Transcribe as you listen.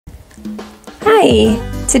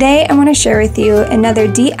Hi! Today I want to share with you another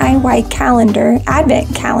DIY calendar,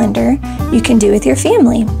 advent calendar, you can do with your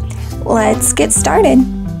family. Let's get started.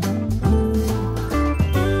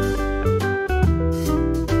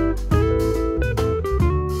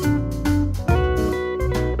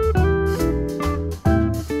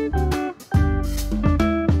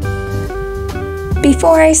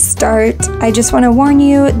 Before I start, I just want to warn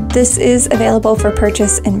you, this is available for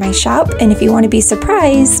purchase in my shop, and if you want to be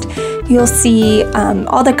surprised, you'll see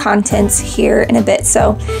all the contents here in a bit.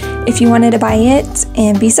 So if you wanted to buy it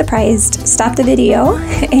and be surprised, stop the video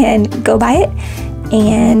and go buy it.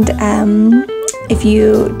 And if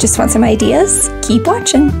you just want some ideas, keep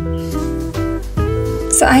watching.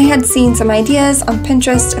 So I had seen some ideas on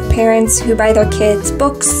Pinterest of parents who buy their kids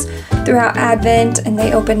books throughout Advent, and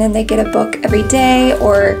they open and they get a book every day,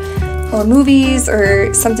 or movies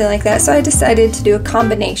or something like that. So I decided to do a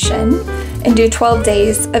combination and do 12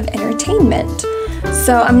 days of entertainment.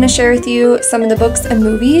 So I'm going to share with you some of the books and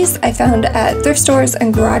movies I found at thrift stores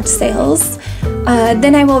and garage sales.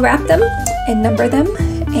 Then I will wrap them and number them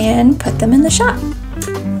and put them in the shop.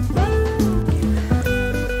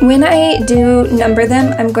 When I do number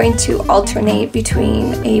them, I'm going to alternate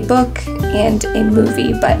between a book and a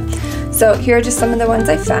movie. So here are just some of the ones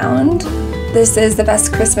I found. This is The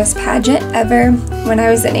Best Christmas Pageant Ever. When I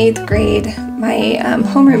was in 8th grade, my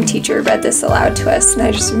homeroom teacher read this aloud to us, and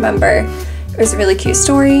I just remember it was a really cute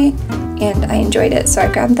story and I enjoyed it, so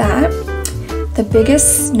I grabbed that. The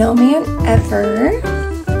Biggest Snowman Ever.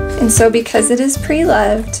 And so because it is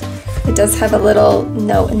pre-loved, it does have a little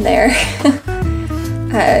note in there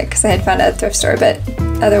because I had found it at a thrift store, but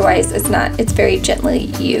otherwise it's not. It's very gently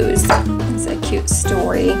used. It's a cute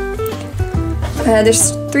story.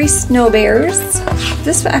 There's 3 snow bears.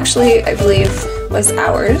 This actually, I believe, was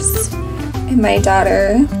ours, and my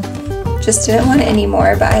daughter just didn't want it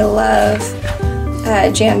anymore, but I love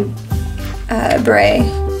Jan Brett?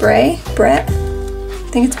 I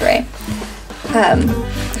think it's Bray.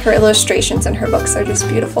 Her illustrations in her books are just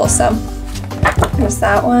beautiful, so there's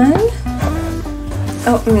that one.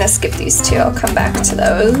 Oh, I'm gonna skip these two, I'll come back to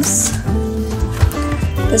those.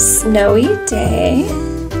 The Snowy Day.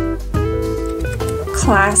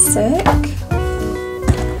 Classic.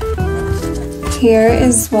 Here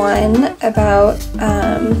is one about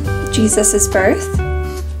Jesus' birth.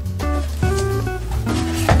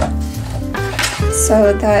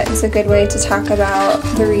 So that is a good way to talk about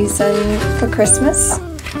the reason for Christmas.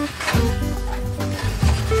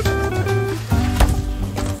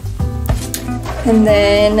 And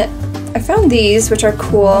then I found these, which are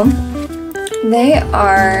cool. They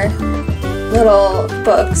are little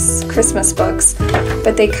books, Christmas books,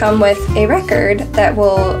 but they come with a record that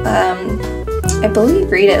will, I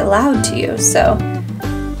believe, read it aloud to you. So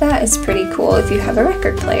that is pretty cool if you have a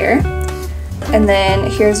record player. And then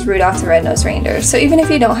here's Rudolph the Red-Nosed Reindeer. So even if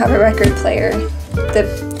you don't have a record player,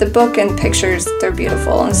 the book and pictures, they're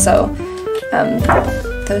beautiful, and so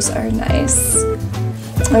those are nice.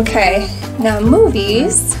 Okay, now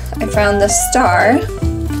movies. I found The Star,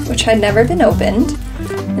 which had never been opened,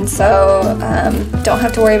 and so don't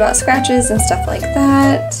have to worry about scratches and stuff like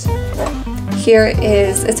that. Here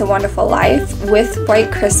is It's a Wonderful Life with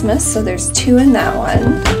White Christmas, so there's 2 in that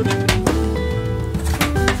one.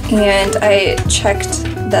 And I checked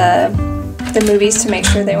the movies to make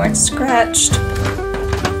sure they weren't scratched.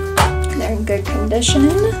 They're in good condition.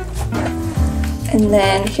 And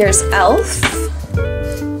then here's Elf.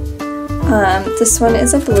 This one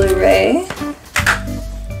is a Blu-ray.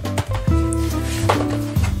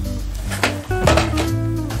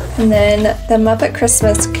 And then The Muppet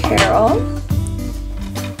Christmas Carol.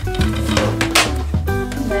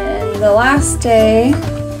 And then The Last Day,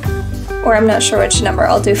 or I'm not sure which number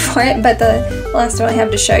I'll do for it, but the last one I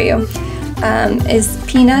have to show you is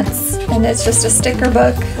Peanuts, and it's just a sticker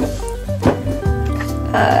book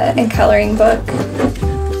and coloring book.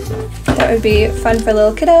 That would be fun for a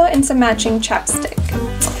little kiddo, and some matching chapstick.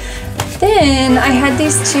 Then I had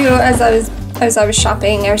these 2 as I was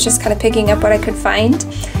shopping. I was just kind of picking up what I could find.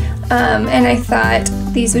 And I thought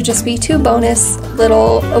these would just be 2 bonus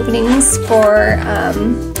little openings for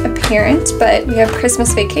a parent, but we have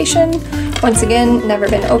Christmas Vacation, once again, never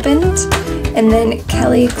been opened, and then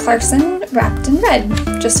Kelly Clarkson, Wrapped in Red,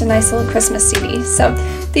 just a nice little Christmas CD. So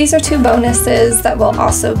these are 2 bonuses that will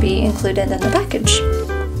also be included in the package.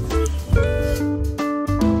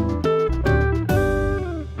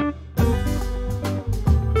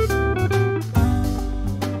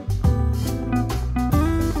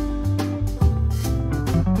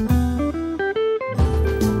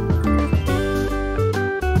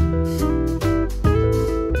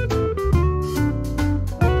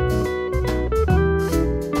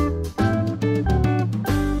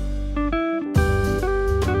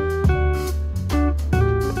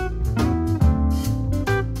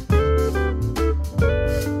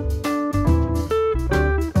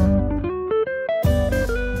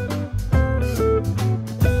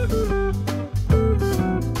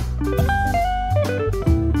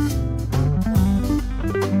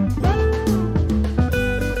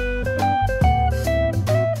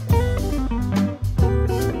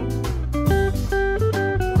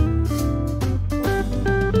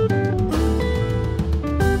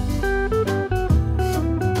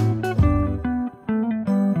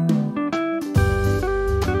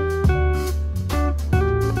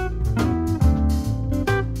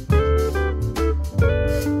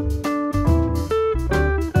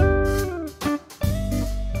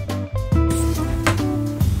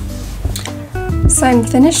 So I'm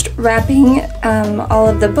finished wrapping all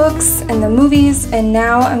of the books and the movies, and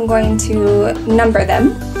now I'm going to number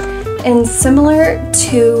them. And similar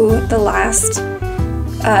to the last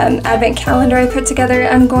advent calendar I put together,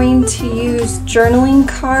 I'm going to use journaling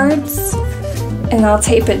cards, and I'll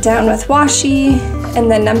tape it down with washi,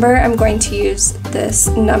 and the number, I'm going to use this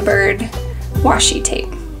numbered washi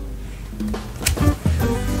tape.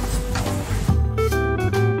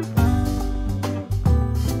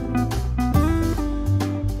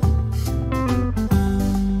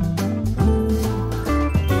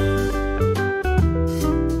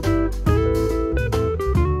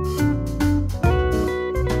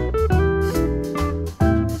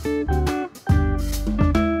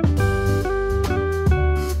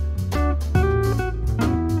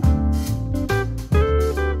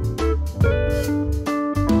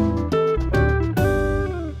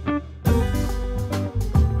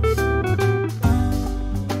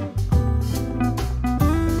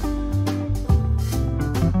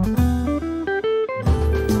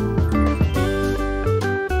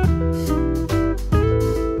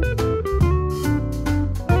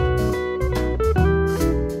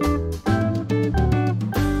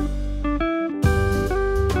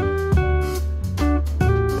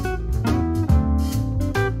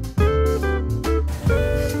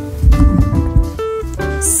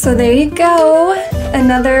 So there you go,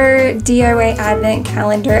 another DIY advent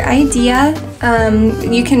calendar idea.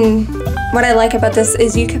 What I like about this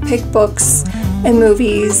is you can pick books and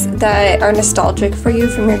movies that are nostalgic for you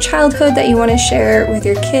from your childhood that you want to share with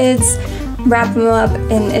your kids, wrap them up,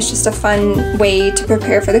 and it's just a fun way to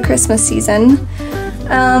prepare for the Christmas season.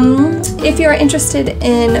 If you're interested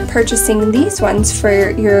in purchasing these ones for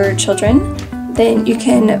your children, then you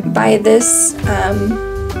can buy this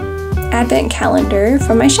advent calendar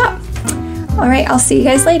from my shop. Alright, I'll see you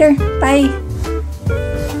guys later. Bye!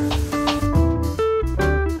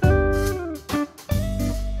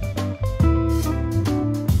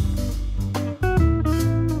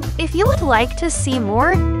 If you would like to see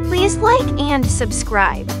more, please like and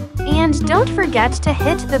subscribe. And don't forget to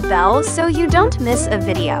hit the bell so you don't miss a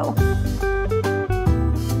video.